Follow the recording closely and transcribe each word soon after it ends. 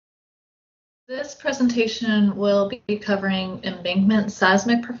This presentation will be covering embankment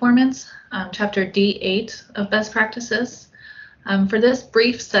seismic performance, Chapter D8 of Best Practices. For this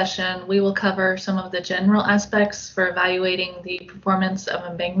brief session, we will cover some of the general aspects for evaluating the performance of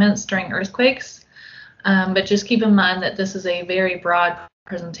embankments during earthquakes, but just keep in mind that this is a very broad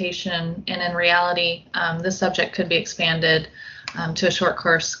presentation, and in reality, this subject could be expanded to a short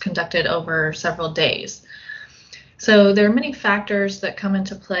course conducted over several days. So there are many factors that come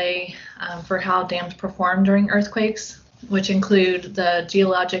into play for how dams perform during earthquakes, which include the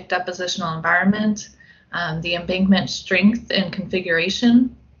geologic depositional environment, the embankment strength and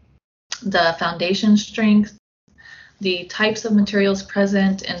configuration, the foundation strength, the types of materials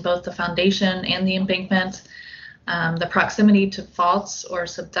present in both the foundation and the embankment, the proximity to faults or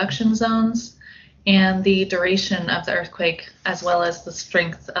subduction zones, and the duration of the earthquake, as well as the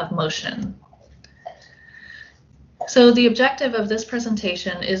strength of motion. So the objective of this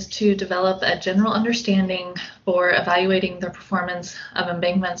presentation is to develop a general understanding for evaluating the performance of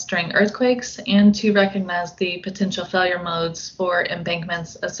embankments during earthquakes and to recognize the potential failure modes for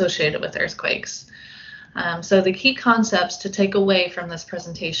embankments associated with earthquakes. So the key concepts to take away from this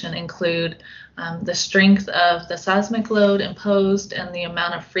presentation include the strength of the seismic load imposed and the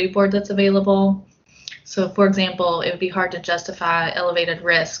amount of freeboard that's available. So for example, it would be hard to justify elevated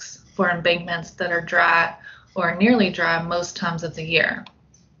risks for embankments that are dry or nearly dry most times of the year.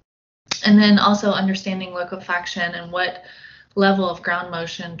 And then also understanding liquefaction and what level of ground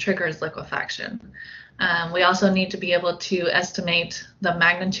motion triggers liquefaction. We also need to be able to estimate the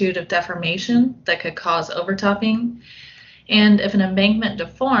magnitude of deformation that could cause overtopping. And if an embankment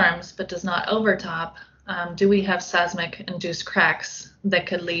deforms but does not overtop, do we have seismic induced cracks that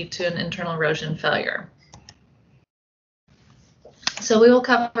could lead to an internal erosion failure? So we will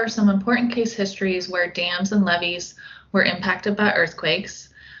cover some important case histories where dams and levees were impacted by earthquakes.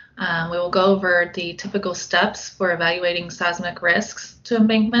 We will go over the typical steps for evaluating seismic risks to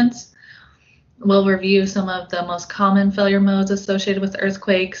embankments. We'll review some of the most common failure modes associated with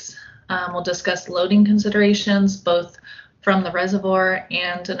earthquakes. We'll discuss loading considerations, both from the reservoir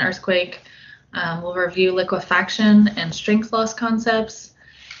and an earthquake. We'll review liquefaction and strength loss concepts.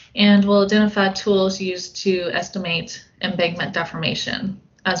 And we'll identify tools used to estimate embankment deformation,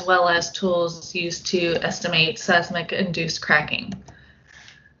 as well as tools used to estimate seismic-induced cracking.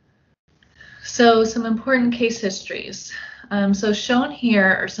 So some important case histories. So shown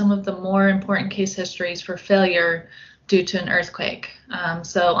here are some of the more important case histories for failure due to an earthquake.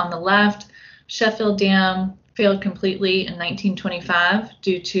 So on the left, Sheffield Dam failed completely in 1925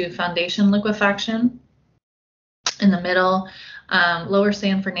 due to foundation liquefaction. In the middle, Lower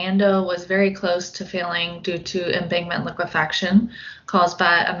San Fernando was very close to failing due to embankment liquefaction caused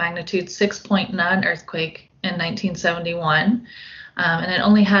by a magnitude 6.9 earthquake in 1971, and it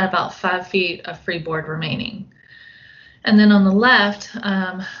only had about 5 feet of freeboard remaining. And then on the left,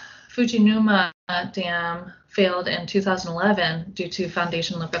 Fujinuma Dam failed in 2011 due to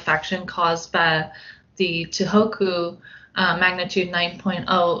foundation liquefaction caused by the Tohoku magnitude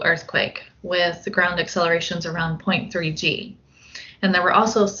 9.0 earthquake with ground accelerations around 0.3 G. And there were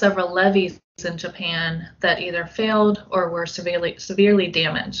also several levees in Japan that either failed or were severely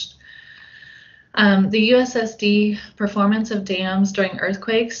damaged. The USSD performance of dams during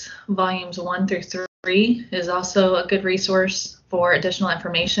earthquakes, volumes 1 through 3, is also a good resource for additional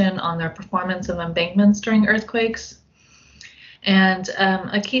information on their performance of embankments during earthquakes. And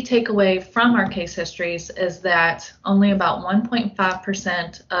a key takeaway from our case histories is that only about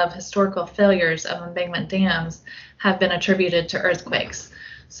 1.5% of historical failures of embankment dams have been attributed to earthquakes.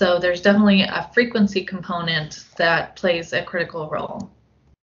 So there's definitely a frequency component that plays a critical role.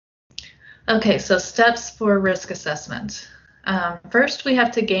 Okay, so steps for risk assessment. First, we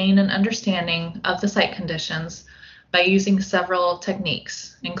have to gain an understanding of the site conditions by using several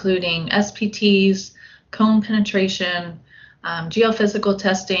techniques, including SPTs, cone penetration, geophysical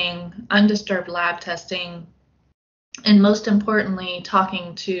testing, undisturbed lab testing, and most importantly,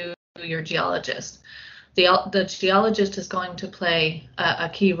 talking to your geologist. The geologist is going to play a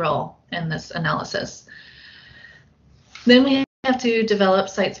key role in this analysis. Then we have to develop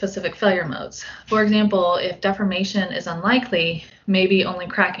site-specific failure modes. For example, if deformation is unlikely, maybe only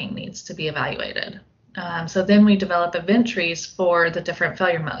cracking needs to be evaluated. So then we develop event trees for the different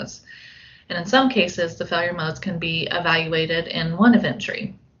failure modes. And in some cases, the failure modes can be evaluated in one event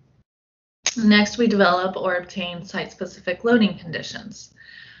tree. Next, we develop or obtain site-specific loading conditions.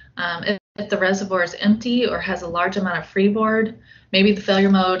 If the reservoir is empty or has a large amount of freeboard, maybe the failure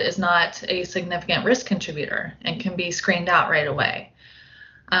mode is not a significant risk contributor and can be screened out right away.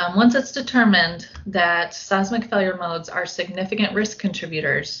 Once it's determined that seismic failure modes are significant risk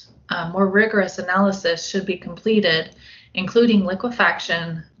contributors, more rigorous analysis should be completed, including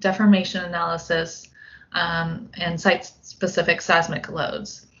liquefaction, deformation analysis, and site-specific seismic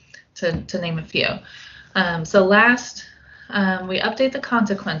loads, to name a few. So last, we update the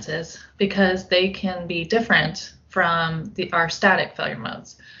consequences because they can be different from our static failure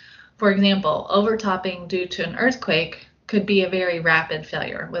modes. For example, overtopping due to an earthquake could be a very rapid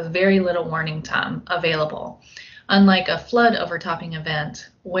failure with very little warning time available, unlike a flood overtopping event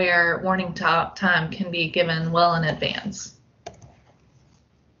where warning time can be given well in advance.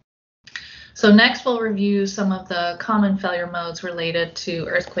 So next we'll review some of the common failure modes related to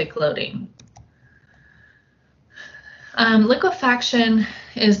earthquake loading. Liquefaction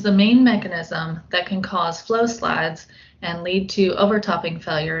is the main mechanism that can cause flow slides and lead to overtopping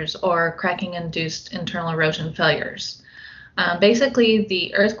failures or cracking-induced internal erosion failures. Basically,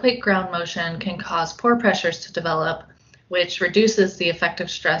 the earthquake ground motion can cause pore pressures to develop, which reduces the effective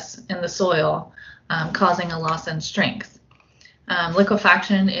stress in the soil, causing a loss in strength.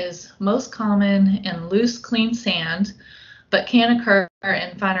 Liquefaction is most common in loose, clean sand, but can occur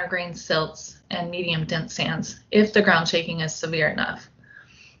in finer grained silts and medium dense sands if the ground shaking is severe enough.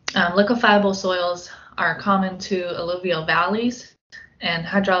 Liquefiable soils are common to alluvial valleys and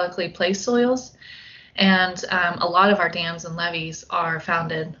hydraulically placed soils, and a lot of our dams and levees are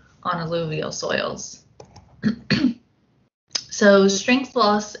founded on alluvial soils. So strength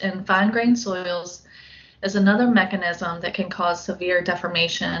loss in fine-grained soils is another mechanism that can cause severe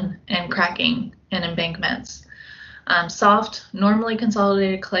deformation and cracking in embankments. Soft, normally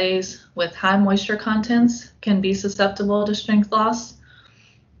consolidated clays with high moisture contents can be susceptible to strength loss.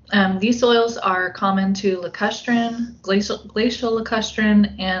 These soils are common to lacustrine, glacial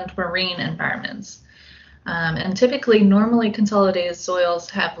lacustrine, and marine environments. And typically, normally consolidated soils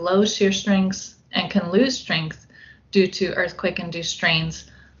have low shear strengths and can lose strength due to earthquake-induced strains,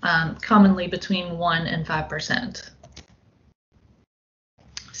 commonly between 1 and 5%.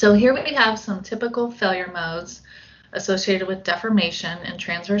 So here we have some typical failure modes associated with deformation and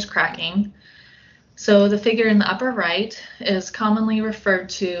transverse cracking. So the figure in the upper right is commonly referred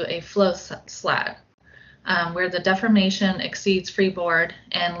to a flow slide, where the deformation exceeds freeboard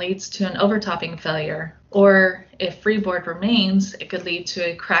and leads to an overtopping failure, or if freeboard remains, it could lead to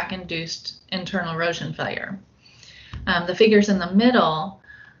a crack-induced internal erosion failure. The figures in the middle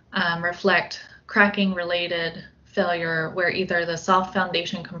reflect cracking-related failure where either the soft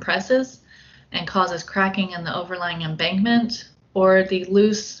foundation compresses and causes cracking in the overlying embankment, or the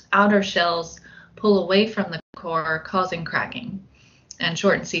loose outer shells pull away from the core, causing cracking and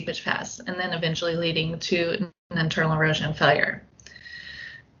shorten seepage paths, and then eventually leading to an internal erosion failure.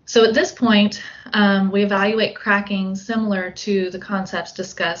 So at this point, we evaluate cracking similar to the concepts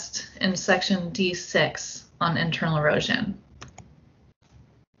discussed in section D6 on internal erosion.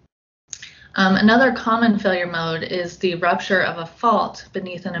 Another common failure mode is the rupture of a fault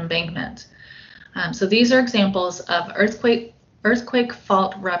beneath an embankment. So these are examples of earthquake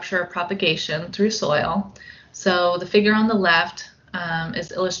fault rupture propagation through soil. So the figure on the left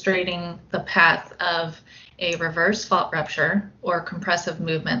is illustrating the path of a reverse fault rupture or compressive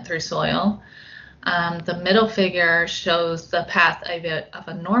movement through soil. The middle figure shows the path of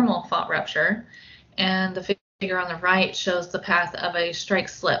a normal fault rupture, and the figure on the right shows the path of a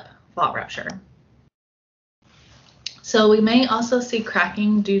strike-slip fault rupture. So we may also see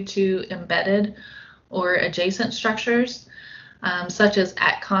cracking due to embedded or adjacent structures, such as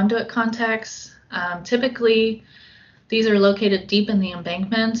at conduit contacts. Typically, these are located deep in the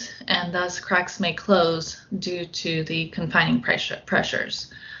embankment, and thus cracks may close due to the confining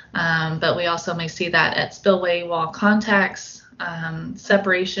pressures. But we also may see that at spillway wall contacts.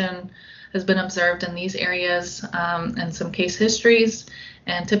 Separation has been observed in these areas in some case histories,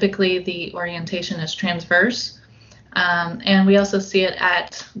 and typically the orientation is transverse. And we also see it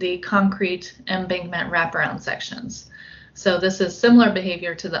at the concrete embankment wraparound sections. So this is similar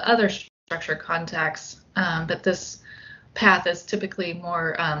behavior to the other structure contacts, but this path is typically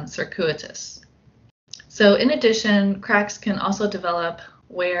more circuitous. So in addition, cracks can also develop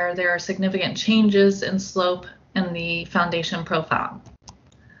where there are significant changes in slope in the foundation profile.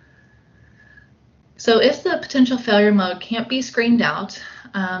 So if the potential failure mode can't be screened out,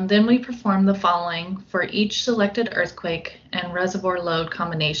 then we perform the following for each selected earthquake and reservoir load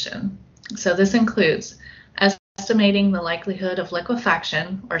combination. So this includes estimating the likelihood of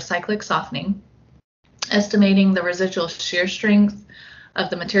liquefaction or cyclic softening, estimating the residual shear strength of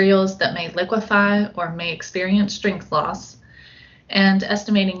the materials that may liquefy or may experience strength loss, and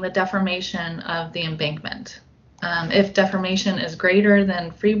estimating the deformation of the embankment. If deformation is greater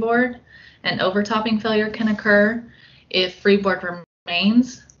than freeboard, an overtopping failure can occur. If freeboard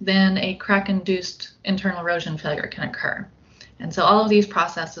remains, then a crack-induced internal erosion failure can occur. And so all of these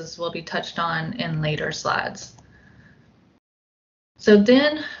processes will be touched on in later slides. So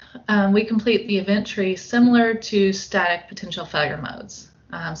then we complete the event tree similar to static potential failure modes.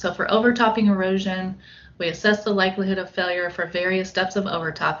 So for overtopping erosion, we assess the likelihood of failure for various steps of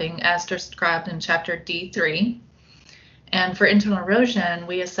overtopping as described in chapter D3. And for internal erosion,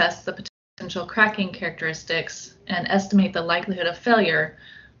 we assess the potential cracking characteristics and estimate the likelihood of failure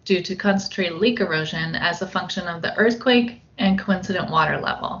due to concentrated leak erosion as a function of the earthquake and coincident water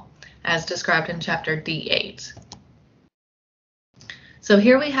level, as described in chapter D8. So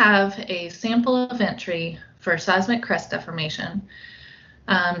here we have a sample event tree for seismic crest deformation.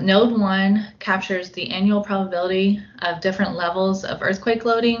 Node 1 captures the annual probability of different levels of earthquake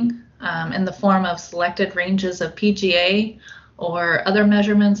loading in the form of selected ranges of PGA or other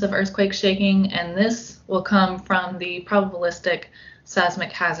measurements of earthquake shaking, and this will come from the probabilistic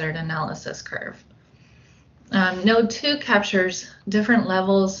seismic hazard analysis curve. Node 2 captures different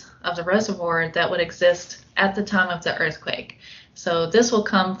levels of the reservoir that would exist at the time of the earthquake. So this will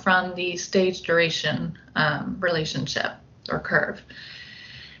come from the stage duration relationship or curve.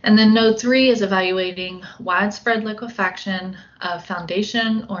 And then node 3 is evaluating widespread liquefaction of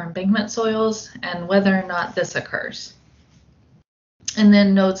foundation or embankment soils and whether or not this occurs. And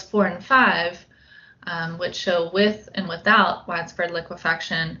then nodes 4 and 5, which show with and without widespread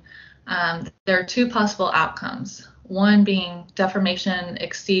liquefaction, there are two possible outcomes. One being deformation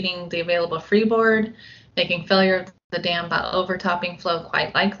exceeding the available freeboard, making failure of the dam by overtopping flow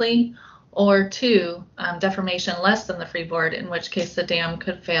quite likely, or 2, deformation less than the freeboard, in which case the dam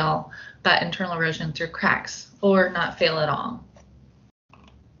could fail by internal erosion through cracks or not fail at all.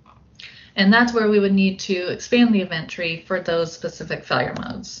 And that's where we would need to expand the event tree for those specific failure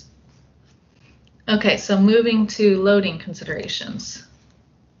modes. Okay, so moving to loading considerations.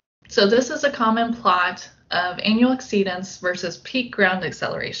 So this is a common plot of annual exceedance versus peak ground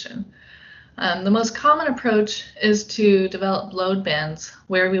acceleration. The most common approach is to develop load bands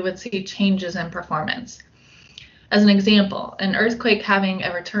where we would see changes in performance. As an example, an earthquake having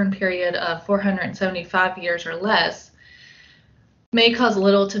a return period of 475 years or less may cause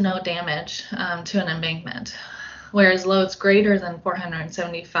little to no damage to an embankment, whereas loads greater than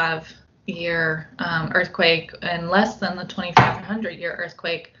 475-year earthquake and less than the 2,500-year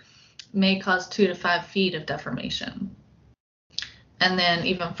earthquake may cause 2 to 5 feet of deformation. And then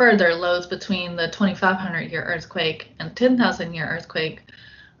even further, loads between the 2,500-year earthquake and 10,000-year earthquake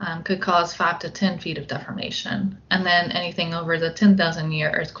could cause 5 to 10 feet of deformation. And then anything over the 10,000-year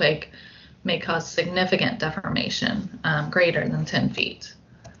earthquake may cause significant deformation greater than 10 feet.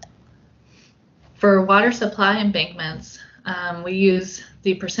 For water supply embankments, we use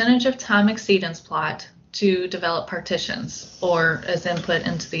the percentage of time exceedance plot to develop partitions or as input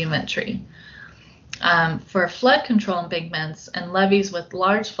into the event tree. For flood control embankments and levees with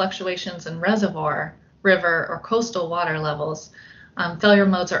large fluctuations in reservoir, river, or coastal water levels, failure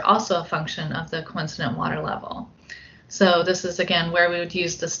modes are also a function of the coincident water level. So this is again where we would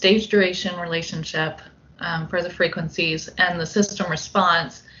use the stage duration relationship for the frequencies, and the system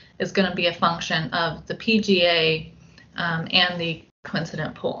response is going to be a function of the PGA and the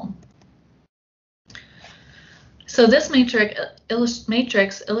coincident pool. So this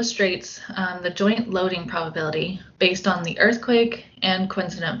matrix illustrates the joint loading probability based on the earthquake and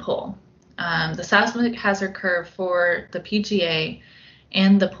coincident pool. The seismic hazard curve for the PGA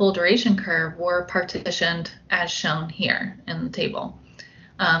and the pool duration curve were partitioned as shown here in the table.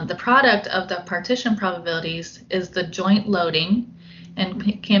 The product of the partition probabilities is the joint loading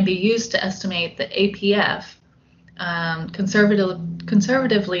and can be used to estimate the APF,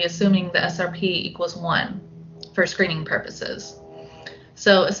 conservatively assuming the SRP equals 1. For screening purposes.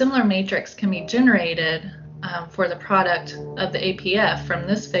 So a similar matrix can be generated for the product of the APF from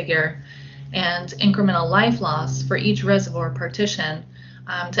this figure and incremental life loss for each reservoir partition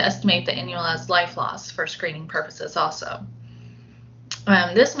to estimate the annualized life loss for screening purposes also.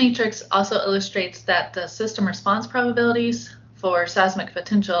 This matrix also illustrates that the system response probabilities for seismic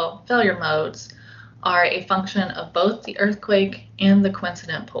potential failure modes are a function of both the earthquake and the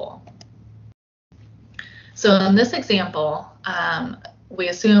coincident pool. So in this example, we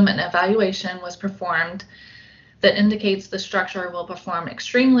assume an evaluation was performed that indicates the structure will perform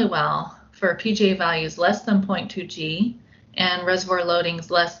extremely well for PGA values less than 0.2 G and reservoir loadings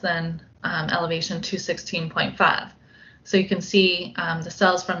less than elevation 216.5. So you can see the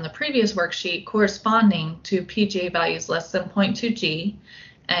cells from the previous worksheet corresponding to PGA values less than 0.2 G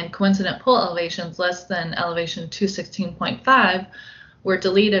and coincident pool elevations less than elevation 216.5 were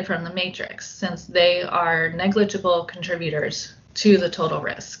deleted from the matrix since they are negligible contributors to the total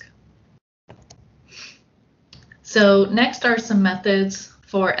risk. So next are some methods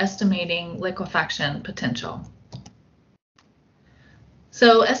for estimating liquefaction potential.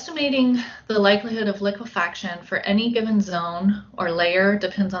 So estimating the likelihood of liquefaction for any given zone or layer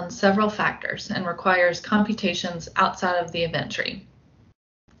depends on several factors and requires computations outside of the event tree.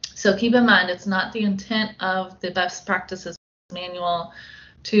 So keep in mind, it's not the intent of the best practices manual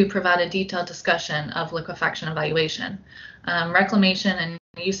to provide a detailed discussion of liquefaction evaluation. Reclamation and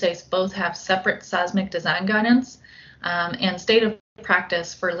USACE both have separate seismic design guidance, and state of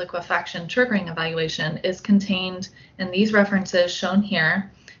practice for liquefaction triggering evaluation is contained in these references shown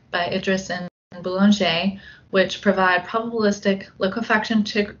here by Idris and Boulanger, which provide probabilistic liquefaction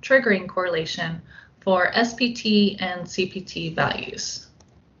triggering correlation for SPT and CPT values.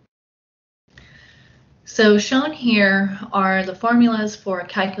 So shown here are the formulas for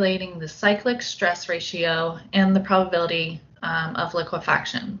calculating the cyclic stress ratio and the probability of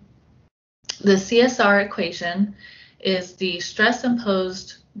liquefaction. The CSR equation is the stress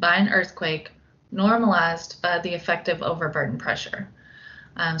imposed by an earthquake normalized by the effective overburden pressure.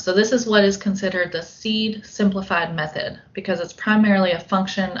 So this is what is considered the SEED simplified method because it's primarily a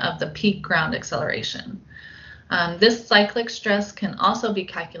function of the peak ground acceleration. This cyclic stress can also be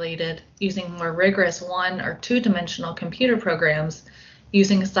calculated using more rigorous 1- or 2-dimensional computer programs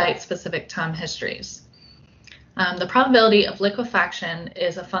using site-specific time histories. The probability of liquefaction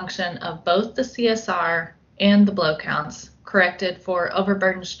is a function of both the CSR and the blow counts corrected for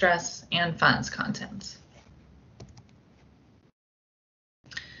overburden stress and fines contents.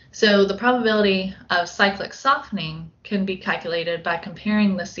 So the probability of cyclic softening can be calculated by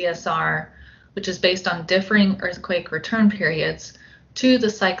comparing the CSR, which is based on differing earthquake return periods, to the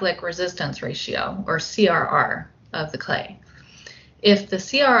cyclic resistance ratio, or CRR, of the clay. If the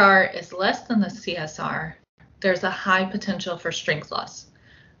CRR is less than the CSR, there's a high potential for strength loss.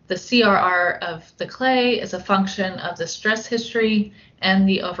 The CRR of the clay is a function of the stress history and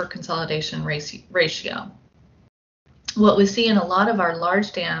the overconsolidation ratio. What we see in a lot of our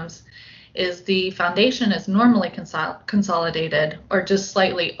large dams is the foundation is normally consolidated or just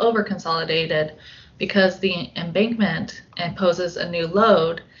slightly overconsolidated because the embankment imposes a new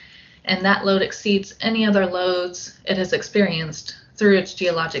load, and that load exceeds any other loads it has experienced through its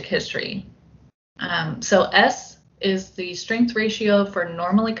geologic history. So S is the strength ratio for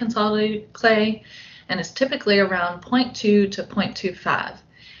normally consolidated clay and is typically around 0.2 to 0.25.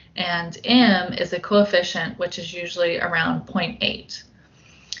 And M is a coefficient which is usually around 0.8.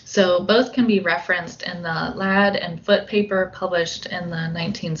 So both can be referenced in the Ladd and Foote paper published in the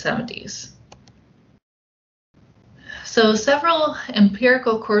 1970s. So several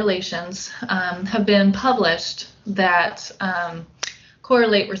empirical correlations have been published that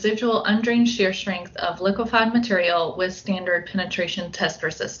correlate residual undrained shear strength of liquefied material with standard penetration test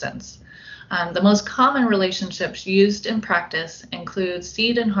resistance. The most common relationships used in practice include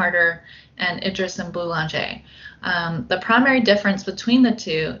Seed and Harder and Idris and Boulanger. The primary difference between the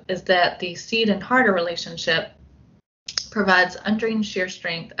two is that the Seed and Harder relationship provides undrained shear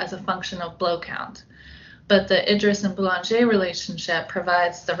strength as a function of blow count, but the Idris and Boulanger relationship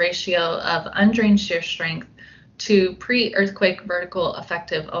provides the ratio of undrained shear strength to pre-earthquake vertical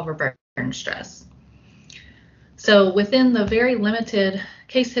effective overburden stress. So within the very limited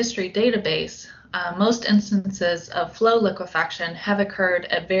case history database, most instances of flow liquefaction have occurred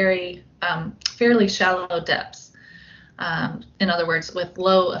at fairly shallow depths. In other words, with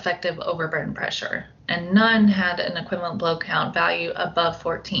low effective overburden pressure, and none had an equivalent blow count value above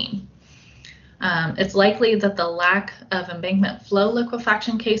 14. It's likely that the lack of embankment flow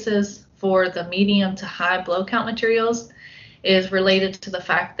liquefaction cases for the medium to high blow count materials is related to the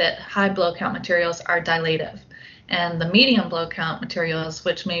fact that high blow count materials are dilative, and the medium blow count materials,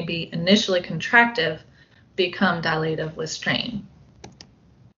 which may be initially contractive, become dilative with strain.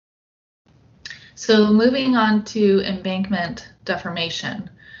 So moving on to embankment deformation.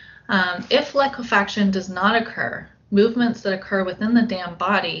 If liquefaction does not occur, movements that occur within the dam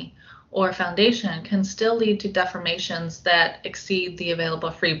body or foundation can still lead to deformations that exceed the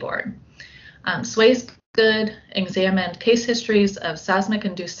available freeboard. Swaysgood examined case histories of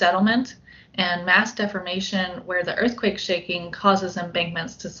seismic-induced settlement and mass deformation where the earthquake shaking causes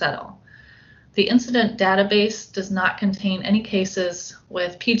embankments to settle. The incident database does not contain any cases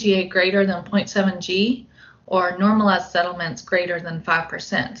with PGA greater than 0.7 G or normalized settlements greater than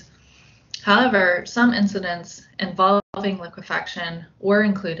 5%. However, some incidents involving liquefaction were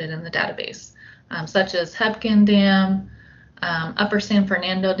included in the database, such as Hebgen Dam, Upper San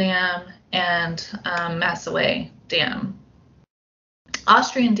Fernando Dam, and Massaway Dam.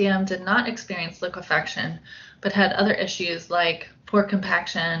 Austrian Dam did not experience liquefaction, but had other issues like poor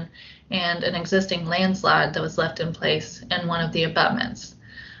compaction and an existing landslide that was left in place in one of the abutments.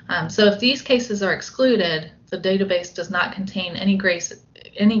 So if these cases are excluded, the database does not contain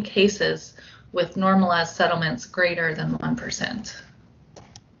any cases with normalized settlements greater than 1%.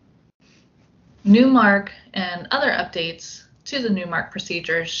 Newmark and other updates to the Newmark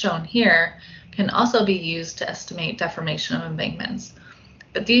procedures shown here can also be used to estimate deformation of embankments.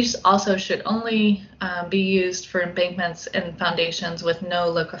 But these also should only be used for embankments and foundations with no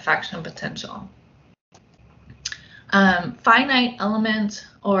liquefaction potential. Finite element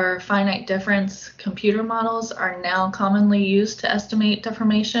or finite difference computer models are now commonly used to estimate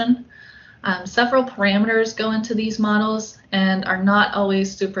deformation. Several parameters go into these models and are not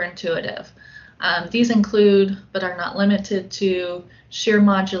always super intuitive. These include, but are not limited to, shear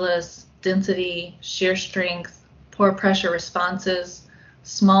modulus, density, shear strength, pore pressure responses,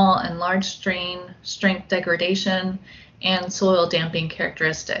 small and large strain, strength degradation, and soil damping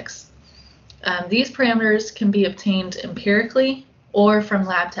characteristics. These parameters can be obtained empirically or from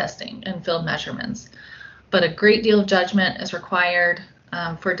lab testing and field measurements, but a great deal of judgment is required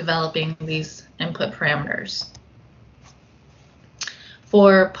for developing these input parameters.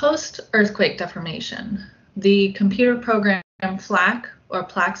 For post-earthquake deformation, the computer program FLAC or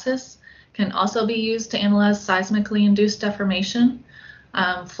Plaxis can also be used to analyze seismically induced deformation.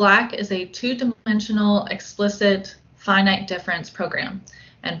 FLAC is a two-dimensional explicit finite difference program,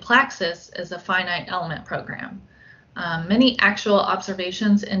 and Plaxis is a finite element program. Many actual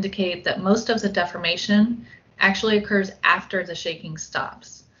observations indicate that most of the deformation actually occurs after the shaking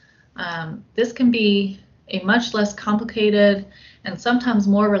stops. This can be a much less complicated and sometimes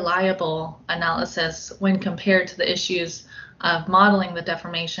more reliable analysis when compared to the issues of modeling the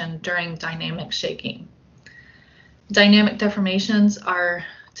deformation during dynamic shaking. Dynamic deformations are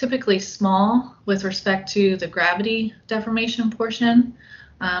typically small with respect to the gravity deformation portion,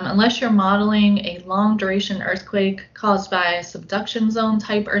 unless you're modeling a long duration earthquake caused by a subduction zone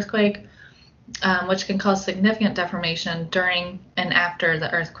type earthquake, which can cause significant deformation during and after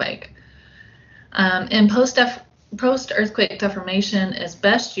the earthquake. And post-earthquake deformation is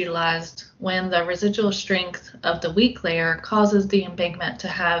best utilized when the residual strength of the weak layer causes the embankment to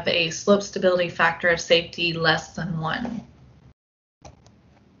have a slope stability factor of safety less than 1.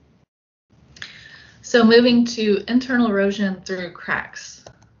 So moving to internal erosion through cracks.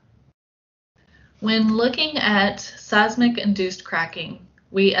 When looking at seismic-induced cracking,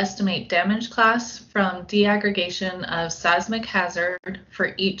 we estimate damage class from deaggregation of seismic hazard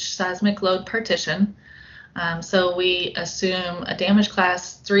for each seismic load partition. So we assume a damage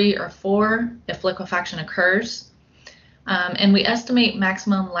class 3 or 4 if liquefaction occurs. And we estimate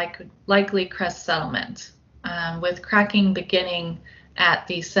maximum likely crest settlement, with cracking beginning at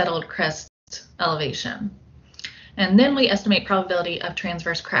the settled crest elevation. And then we estimate probability of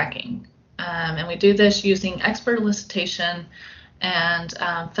transverse cracking. And we do this using expert elicitation and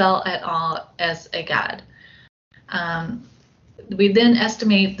Fell et al. As a guide. We then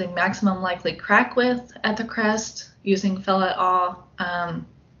estimate the maximum likely crack width at the crest using Fell et al.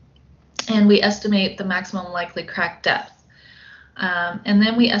 And we estimate the maximum likely crack depth. And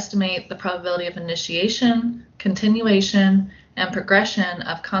then we estimate the probability of initiation, continuation, and progression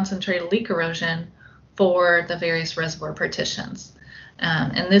of concentrated leak erosion for the various reservoir partitions.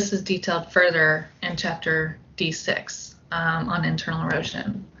 And this is detailed further in chapter D6 on internal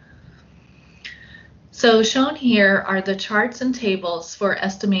erosion. So shown here are the charts and tables for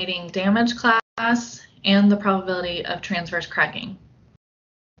estimating damage class and the probability of transverse cracking.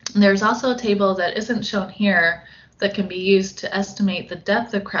 There's also a table that isn't shown here that can be used to estimate the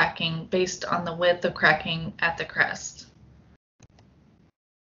depth of cracking based on the width of cracking at the crest.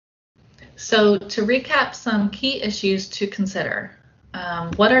 So to recap some key issues to consider,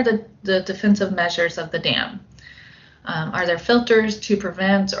 what are the defensive measures of the dam? Are there filters to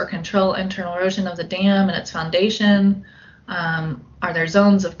prevent or control internal erosion of the dam and its foundation? Are there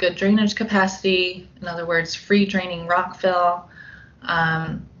zones of good drainage capacity? In other words, free draining rock fill?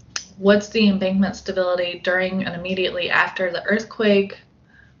 What's the embankment stability during and immediately after the earthquake?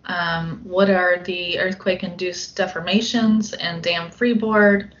 What are the earthquake-induced deformations and dam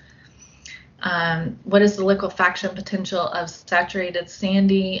freeboard? What is the liquefaction potential of saturated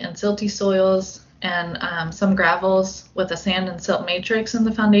sandy and silty soils and some gravels with a sand and silt matrix in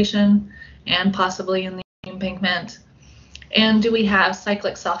the foundation and possibly in the embankment? And do we have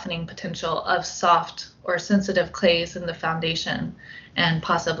cyclic softening potential of soft or sensitive clays in the foundation and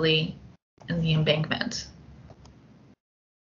possibly in the embankment?